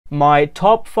My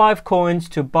top 5 coins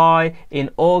to buy in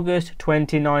August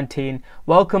 2019.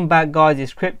 Welcome back guys,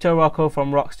 it's cryptorocko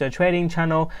from Rocko Trading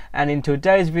Channel, and in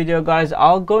today's video guys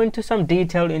I'll go into some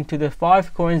detail into the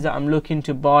 5 coins that I'm looking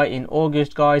to buy in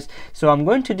August guys. So I'm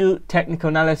going to do technical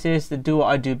analysis to do what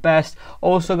I do best.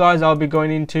 Also guys, I'll be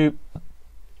going into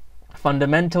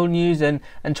fundamental news and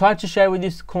try to share with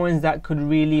you coins that could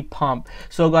really pump.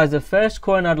 So guys, the first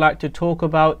coin I'd like to talk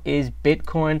about is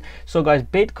Bitcoin. So guys,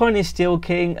 Bitcoin is still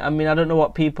king. I mean, I don't know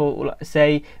what people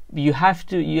say. You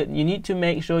need to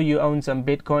make sure you own some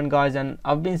Bitcoin guys, and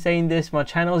I've been saying this, my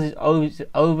channel is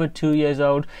over 2 years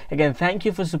old. Again, thank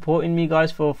you for supporting me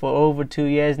guys for over 2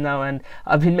 years now, and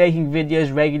I've been making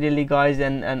videos regularly guys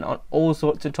and on all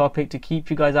sorts of topics to keep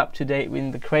you guys up to date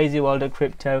with the crazy world of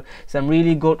crypto. Some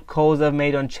really good calls I've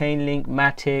made on Chainlink,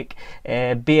 Matic,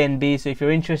 BNB. So if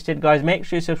you're interested guys, make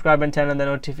sure you subscribe and turn on the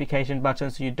notification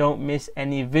button so you don't miss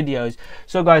any videos.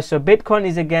 So guys, so Bitcoin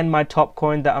is again my top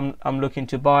coin that I'm looking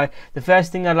to buy. The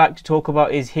first thing I'd like to talk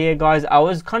about is here guys. I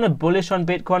was kind of bullish on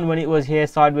Bitcoin when it was here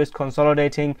sideways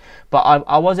consolidating, but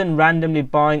I wasn't randomly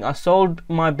buying. I sold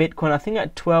my Bitcoin I think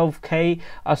at 12k.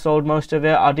 I sold most of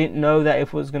it. I didn't know that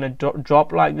it was going to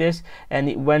drop like this, and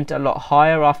it went a lot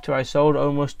higher after I sold,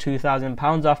 almost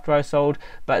 £2,000 after I sold.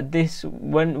 But this,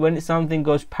 when something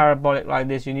goes parabolic like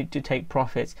this, you need to take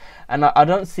profits, and I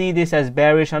don't see this as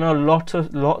bearish. I know lots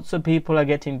of people are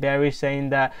getting bearish, saying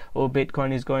that, oh,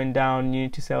 Bitcoin is going down, you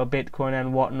need to sell Bitcoin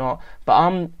and whatnot,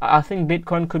 but I think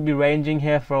Bitcoin could be ranging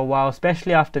here for a while,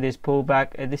 especially after this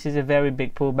pullback. This is a very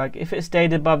big pullback. If it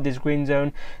stayed above this green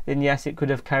zone, then yes, it could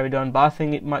have carried on, but I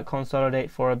think it might consolidate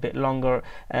for a bit longer.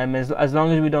 As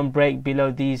long as we don't break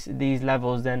below these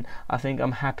levels, then I think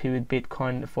I'm happy with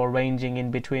Bitcoin for ranging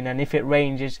in between, and if it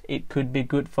ranges, it could be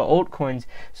good for altcoins.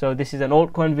 So this is an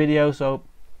altcoin video, so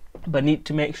but need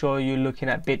to make sure you're looking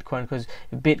at Bitcoin, because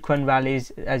if Bitcoin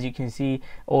rallies, as you can see,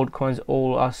 altcoins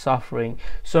all are suffering.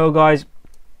 So guys,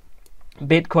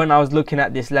 Bitcoin, I was looking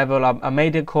at this level. I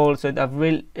made a call. So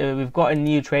we've got a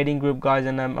new trading group guys,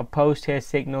 and I post here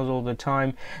signals all the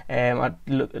time. I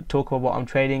talk about what I'm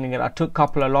trading. Again, I took a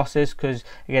couple of losses because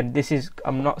again,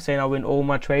 I'm not saying I win all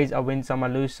my trades. I win some, I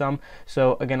lose some.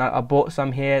 So again, I bought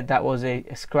some here. That was a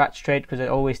scratch trade because I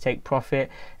always take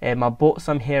profit. I bought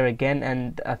some here again,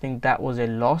 and I think that was a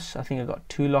loss. I think I got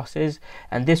 2 losses,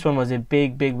 and this one was a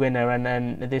big winner, and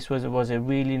then this was a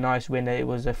really nice winner. It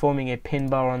was forming a pin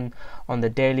bar on the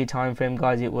daily time frame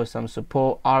guys. It was some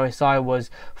support. RSI was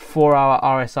 4-hour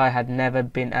RSI had never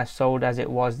been as sold as it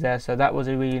was there, so that was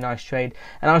a really nice trade.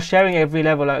 And I was sharing every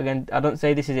level. Again, I don't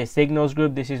say this is a signals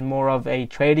group, this is more of a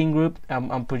trading group.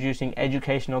 I'm producing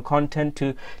educational content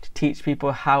to teach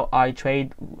people how I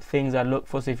trade, things I look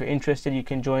for. So if you're interested, you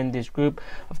can join this group.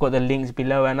 I've got the links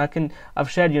below, and I've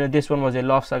shared, this one was a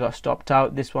loss, I got stopped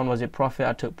out. This one was a profit,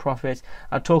 I took profits.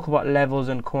 I talk about levels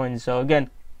and coins. So again,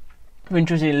 if you're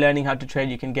interested in learning how to trade,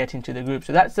 you can get into the group.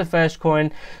 So that's the first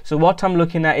coin. So what I'm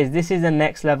looking at is, this is the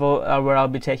next level where I'll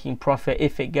be taking profit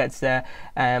if it gets there.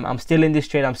 I'm still in this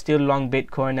trade, I'm still long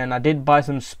Bitcoin, and I did buy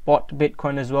some spot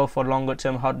Bitcoin as well for longer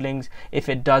term hodlings. If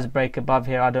it does break above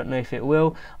here, I don't know if it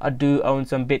will. I do own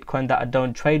some Bitcoin that I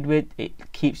don't trade with.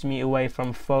 It keeps me away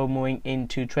from FOMOing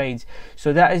into trades.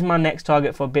 So that is my next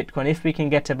target for Bitcoin. If we can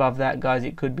get above that guys,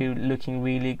 it could be looking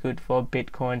really good for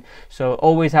Bitcoin. So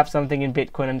always have something in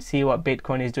Bitcoin and see what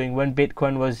Bitcoin is doing. When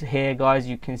Bitcoin was here guys,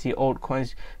 you can see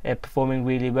altcoins performing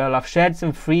really well. I've shared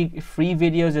some free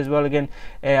videos as well. Again,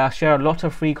 I share a lot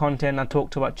of free content. I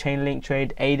talked about Chainlink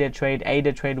trade, ADA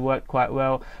trade worked quite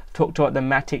well. Talked about the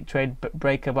Matic trade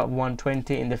break above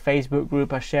 120 in the Facebook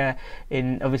group. I share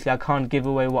in, obviously I can't give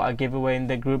away what I give away in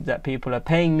the group that people are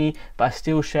paying me, but I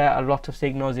still share a lot of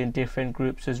signals in different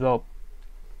groups as well.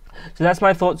 So that's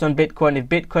my thoughts on Bitcoin. If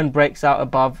Bitcoin breaks out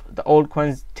above, the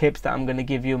altcoins tips that I'm going to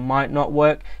give you might not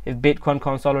work. If Bitcoin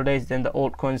consolidates, then the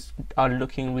altcoins are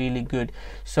looking really good.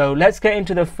 So let's get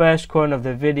into the first coin of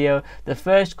the video. The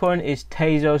first coin is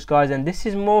Tezos guys, and this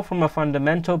is more from a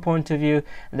fundamental point of view.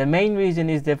 And the main reason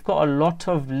is they've got a lot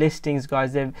of listings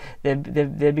guys. They've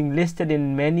been listed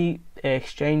in many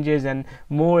exchanges, and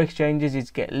more exchanges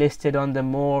it's get listed on, the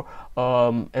more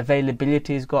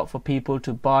availability is got for people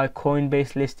to buy.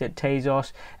 Coinbase listed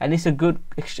Tezos, and it's a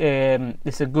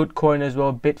good coin as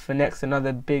well. Bitmex,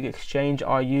 another big exchange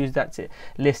I use, that's it,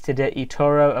 listed it.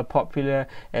 eToro, a popular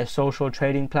social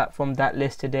trading platform, that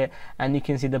listed it, and you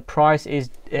can see the price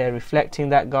is reflecting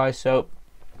that guys. So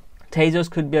Tezos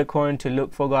could be a coin to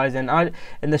look for guys, and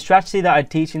the strategy that I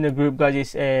teach in the group guys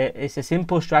is it's a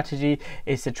simple strategy.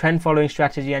 It's a trend following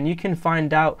strategy, and you can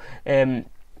find out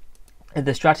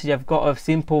the strategy. I've got a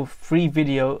simple free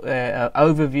video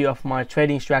overview of my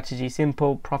trading strategy,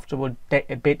 simple profitable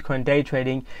Bitcoin day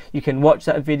trading. You can watch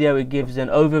that video. It gives an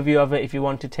overview of it. If you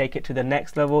want to take it to the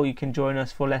next level, you can join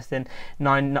us for less than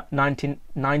 $19.99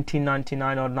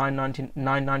 or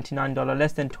 $9.99,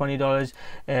 less than $20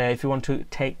 if you want to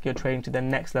take your trading to the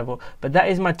next level. But that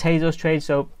is my Tezos trade.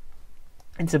 So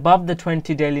it's above the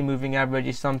 20 daily moving average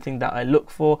is something that I look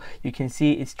for. You can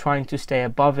see it's trying to stay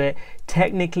above it.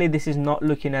 Technically this is not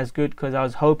looking as good because I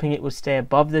was hoping it would stay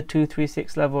above the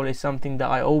 236 level. Is something that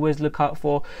I always look out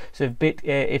for. So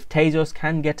if Tezos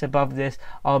can get above this,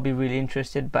 I'll be really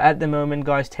interested. But at the moment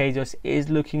guys, Tezos is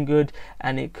looking good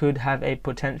and it could have a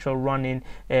potential run in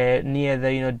near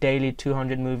the daily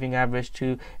 200 moving average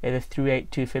to the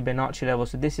 382 Fibonacci level.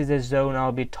 So this is a zone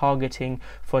I'll be targeting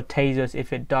for Tezos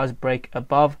if it does break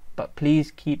above. But please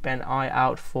keep an eye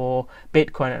out for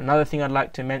Bitcoin. Another thing I'd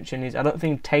like to mention is I don't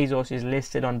think Tezos is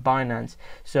listed on Binance.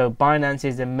 So Binance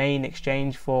is the main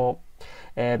exchange for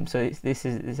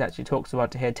this actually talks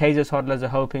about here. Tezos hodlers are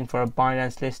hoping for a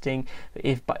Binance listing.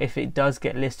 If it does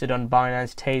get listed on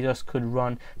Binance, Tezos could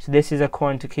run. So this is a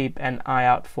coin to keep an eye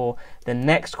out for. The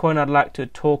next coin I'd like to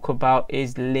talk about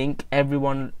is Link.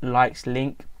 Everyone likes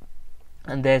Link.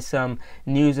 And there's some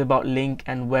news about Link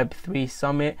and Web3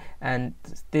 Summit, and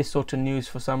this sort of news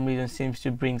for some reason seems to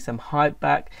bring some hype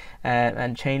back.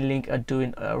 And Chainlink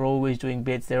are always doing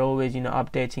bits. They're always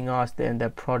updating us in their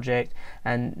project,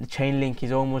 and Chainlink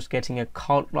is almost getting a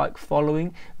cult-like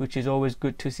following, which is always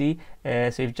good to see.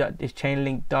 So if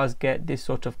Chainlink does get this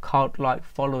sort of cult-like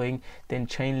following, then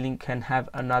Chainlink can have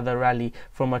another rally.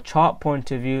 From a chart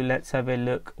point of view, let's have a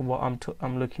look what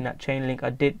I'm looking at Chainlink. I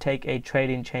did take a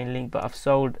trade in Chainlink, but I've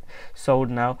sold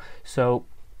now. So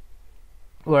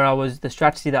the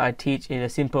strategy that I teach is a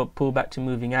simple pullback to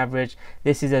moving average.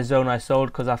 This is a zone I sold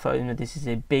because I thought this is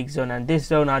a big zone, and this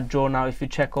zone I draw now. If you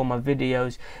check all my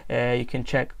videos, you can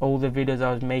check all the videos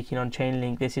I was making on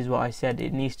Chainlink. This is what I said,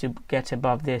 it needs to get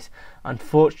above this.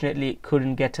 Unfortunately it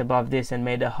couldn't get above this and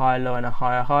made a higher low and a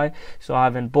higher high, so I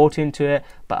haven't bought into it,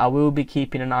 but I will be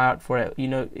keeping an eye out for it.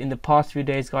 In the past few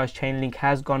days guys, Chainlink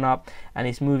has gone up and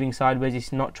it's moving sideways.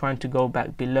 It's not trying to go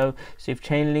back below. So if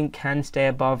Chainlink can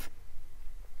stay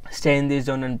in this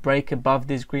zone and break above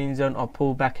this green zone or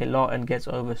pull back a lot and gets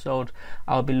oversold,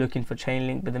 I'll be looking for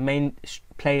Chainlink. But the main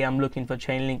play I'm looking for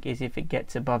Chainlink is if it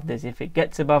gets above this. If it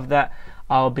gets above that,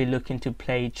 I'll be looking to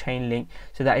play Chainlink.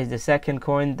 So that is the second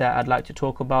coin that I'd like to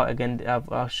talk about. Again,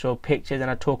 I'll show pictures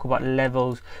and I talk about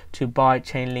levels to buy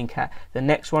Chainlink at. The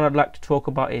next one I'd like to talk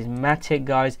about is Matic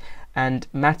guys. And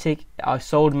Matic, I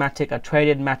sold Matic, I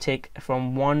traded Matic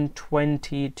from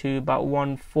 120 to about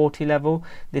 140 level.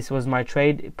 This was my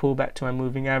trade, it pulled back to my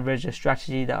moving average, a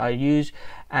strategy that I use.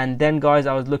 And then guys,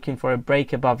 I was looking for a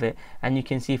break above it, and you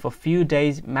can see for a few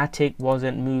days Matic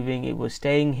wasn't moving. It was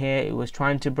staying here, it was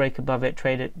trying to break above it,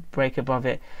 break above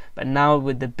it. But now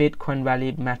with the Bitcoin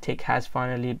rally, Matic has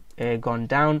finally gone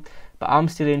down. But I'm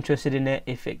still interested in it.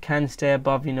 If it can stay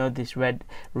above this red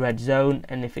zone,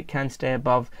 and if it can stay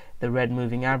above the red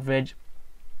moving average,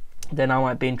 then I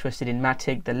might be interested in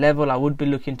Matic. The level I would be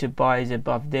looking to buy is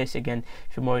above this. Again,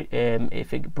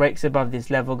 if it breaks above this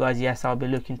level guys, yes, I'll be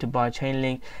looking to buy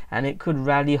Chainlink, and it could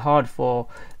rally hard for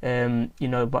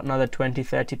about another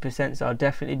 20-30%. So I'll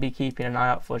definitely be keeping an eye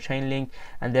out for Chainlink.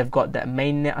 And they've got that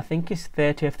mainnet, I think it's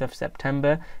 30th of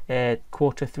September,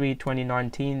 Q3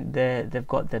 2019. They've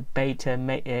got the beta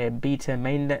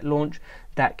mainnet launch.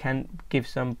 That can give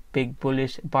some big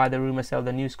bullish buy the rumor sell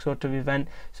the news sort of event.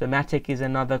 So Matic is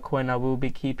another coin I will be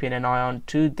keeping an eye on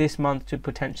to this month to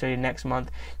potentially next month.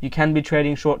 You can be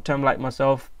trading short term like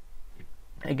myself.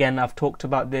 Again, I've talked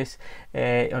about this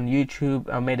on YouTube.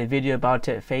 I made a video about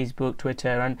it, Facebook,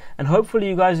 Twitter, and hopefully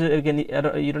you guys, again,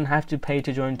 you don't have to pay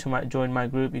to join my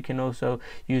group. You can also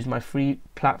use my free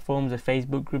platforms, the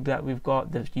Facebook group that we've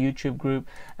got, the YouTube group,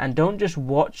 and don't just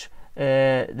watch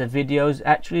the videos.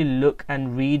 Actually look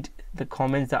and read the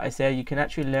comments that I say. You can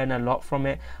actually learn a lot from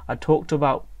it. I talked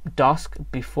about Dusk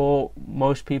before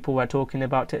most people were talking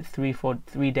about it.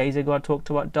 3 days ago I talked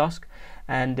about Dusk,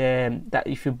 and that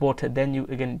if you bought it then, you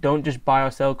again don't just buy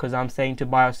or sell because I'm saying to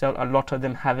buy or sell. A lot of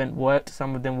them haven't worked,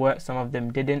 some of them worked, some of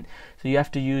them didn't. So you have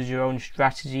to use your own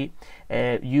strategy.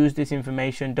 Use this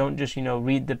information. Don't just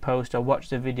read the post or watch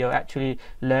the video. Actually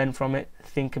learn from it,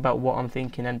 think about what I'm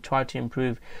thinking and try to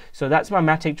improve. So that's my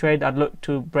Matic trade. I'd look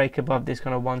to break above this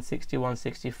kind of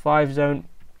 160-165 zone.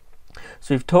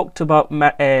 So we've talked about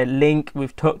Link,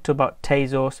 we've talked about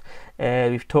Tezos,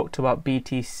 we've talked about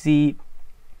BTC.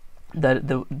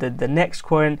 The next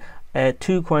coin,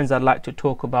 two coins I'd like to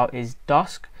talk about is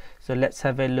Dusk. So let's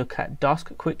have a look at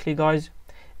Dusk quickly guys.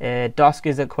 Dusk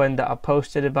is a coin that I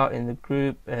posted about in the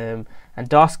group, and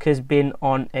Dusk has been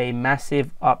on a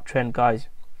massive uptrend, guys.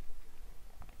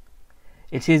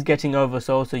 It is getting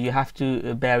oversold, so you have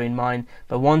to bear in mind,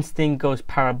 but once thing goes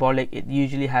parabolic, it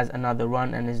usually has another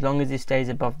run, and as long as it stays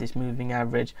above this moving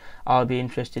average, I'll be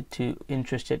interested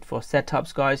for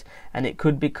setups, guys. And it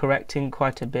could be correcting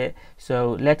quite a bit,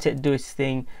 so let it do its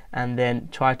thing and then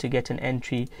try to get an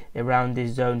entry around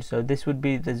this zone. So this would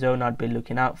be the zone I'd be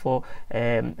looking out for,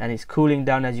 and it's cooling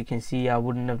down, as you can see. I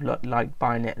wouldn't have liked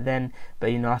buying it then,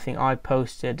 but you know, I think I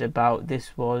posted about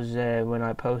this was when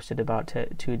I posted about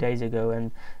 2 days ago,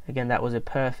 and again, that was a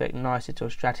perfect nice little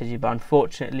strategy, but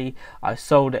unfortunately I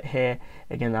sold it here.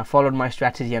 Again, I followed my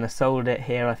strategy and I sold it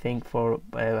here, I think for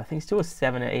I think still a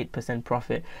 7 or 8%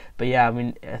 profit. But yeah, I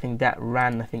mean, I think that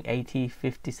ran, I think 80,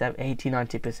 57, 80,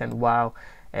 90%. Wow.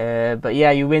 But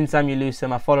yeah, you win some, you lose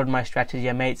some. I followed my strategy,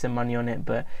 I made some money on it,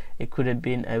 but it could have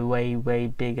been a way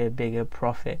bigger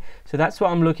profit. So that's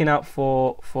what I'm looking out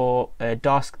for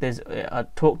Dusk. I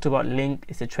talked about Link.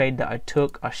 It's a trade that I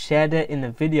took. I shared it in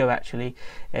the video actually,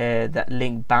 that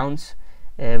Link bounce,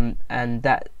 and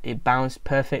that it bounced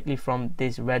perfectly from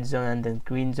this red zone and then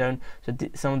green zone. So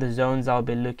some of the zones I'll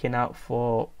be looking out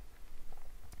for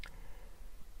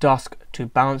Dusk to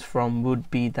bounce from would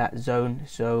be that zone.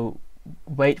 So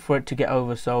wait for it to get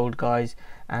oversold, guys,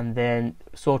 and then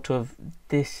sort of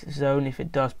this zone, if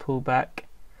it does pull back,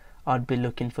 I'd be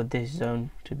looking for this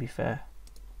zone, to be fair.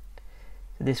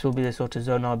 So this will be the sort of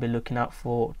zone I'll be looking out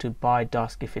for to buy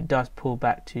Dusk if it does pull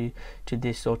back to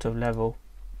this sort of level.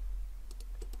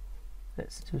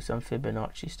 Let's do some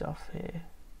Fibonacci stuff here.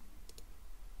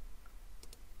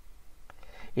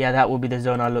 Yeah, that will be the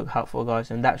zone I look out for, guys,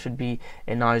 and that should be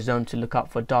a nice zone to look up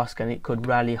for Dusk, and it could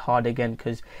rally hard again,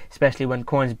 because especially when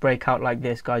coins break out like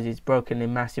this, guys, it's broken a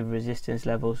massive resistance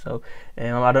level. So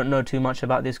I don't know too much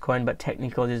about this coin, but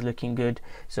technicals is looking good,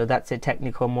 so that's a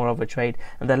technical, more of a trade.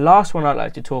 And the last one I'd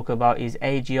like to talk about is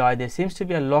AGI. There seems to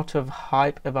be a lot of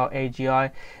hype about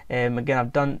AGI.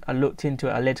 Again, I looked into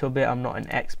it a little bit. I'm not an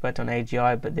expert on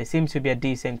AGI, but there seems to be a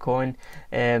decent coin.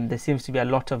 There seems to be a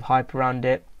lot of hype around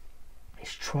it.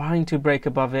 It's trying to break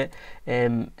above it,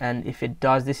 and if it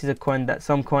does, this is a coin that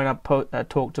some coin I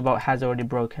talked about has already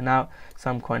broken out,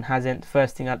 some coin hasn't.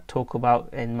 First thing I talk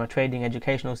about in my trading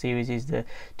educational series is the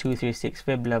 236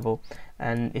 fib level,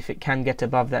 and if it can get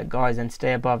above that, guys, and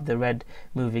stay above the red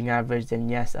moving average, then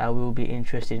yes, I will be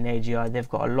interested in AGI. They've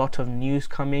got a lot of news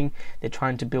coming. They're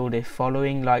trying to build a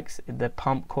following like the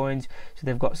pump coins, so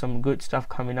they've got some good stuff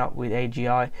coming up with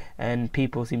AGI, and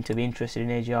people seem to be interested in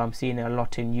AGI. I'm seeing it a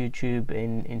lot in YouTube,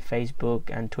 in Facebook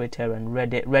and Twitter and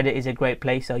Reddit. Reddit is a great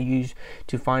place I use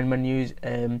to find my news.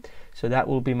 So that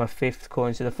will be my 5th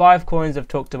coin. So the 5 coins I've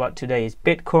talked about today is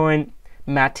Bitcoin,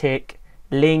 Matic,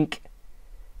 Link,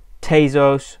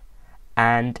 Tezos,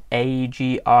 and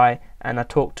AGI, and I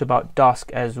talked about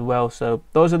Dusk as well. So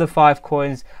those are the 5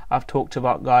 coins I've talked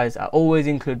about, guys. I always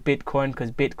include Bitcoin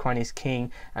because Bitcoin is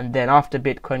king, and then after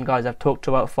Bitcoin, guys, I've talked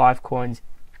about 5 coins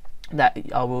that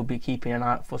I will be keeping an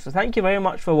eye out for. So thank you very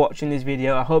much for watching this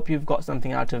video. I hope you've got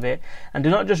something out of it, and do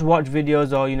not just watch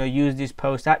videos or use this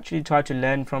post. Actually try to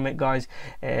learn from it, guys,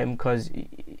 because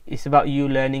it's about you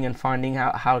learning and finding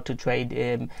out how to trade,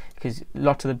 because a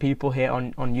lot of the people here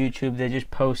on YouTube, they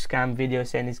just post scam videos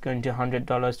saying it's going to $100,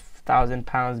 £1,000,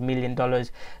 $1 million. But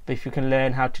if you can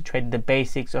learn how to trade the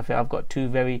basics of it, I've got 2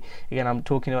 again, I'm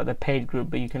talking about the paid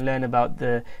group, but you can learn about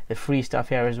the free stuff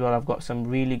here as well. I've got some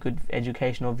really good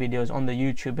educational videos on the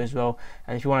YouTube as well,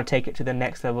 and if you want to take it to the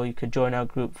next level, you could join our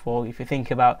group. For if you think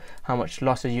about how much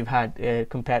losses you've had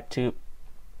compared to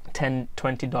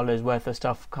 $10-20 worth of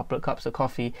stuff, a couple of cups of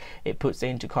coffee, it puts it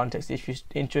into context. If you're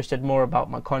interested more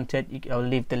about my content, I'll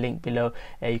leave the link below.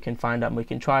 You can find out, and we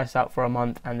can try us out for a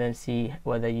month and then see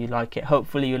whether you like it.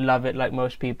 Hopefully you love it like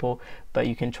most people, but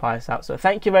you can try us out. So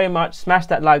thank you very much. Smash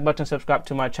that like button, subscribe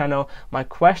to my channel. My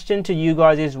question to you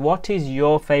guys is, what is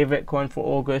your favorite coin for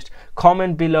August?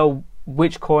 Comment below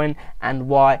which coin and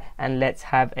why, and let's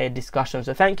have a discussion.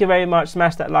 So thank you very much.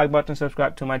 Smash that like button,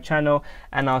 subscribe to my channel,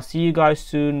 and I'll see you guys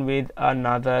soon with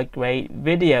another great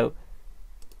video.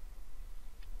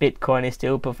 Bitcoin is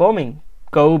still performing.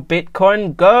 Go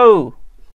Bitcoin, go!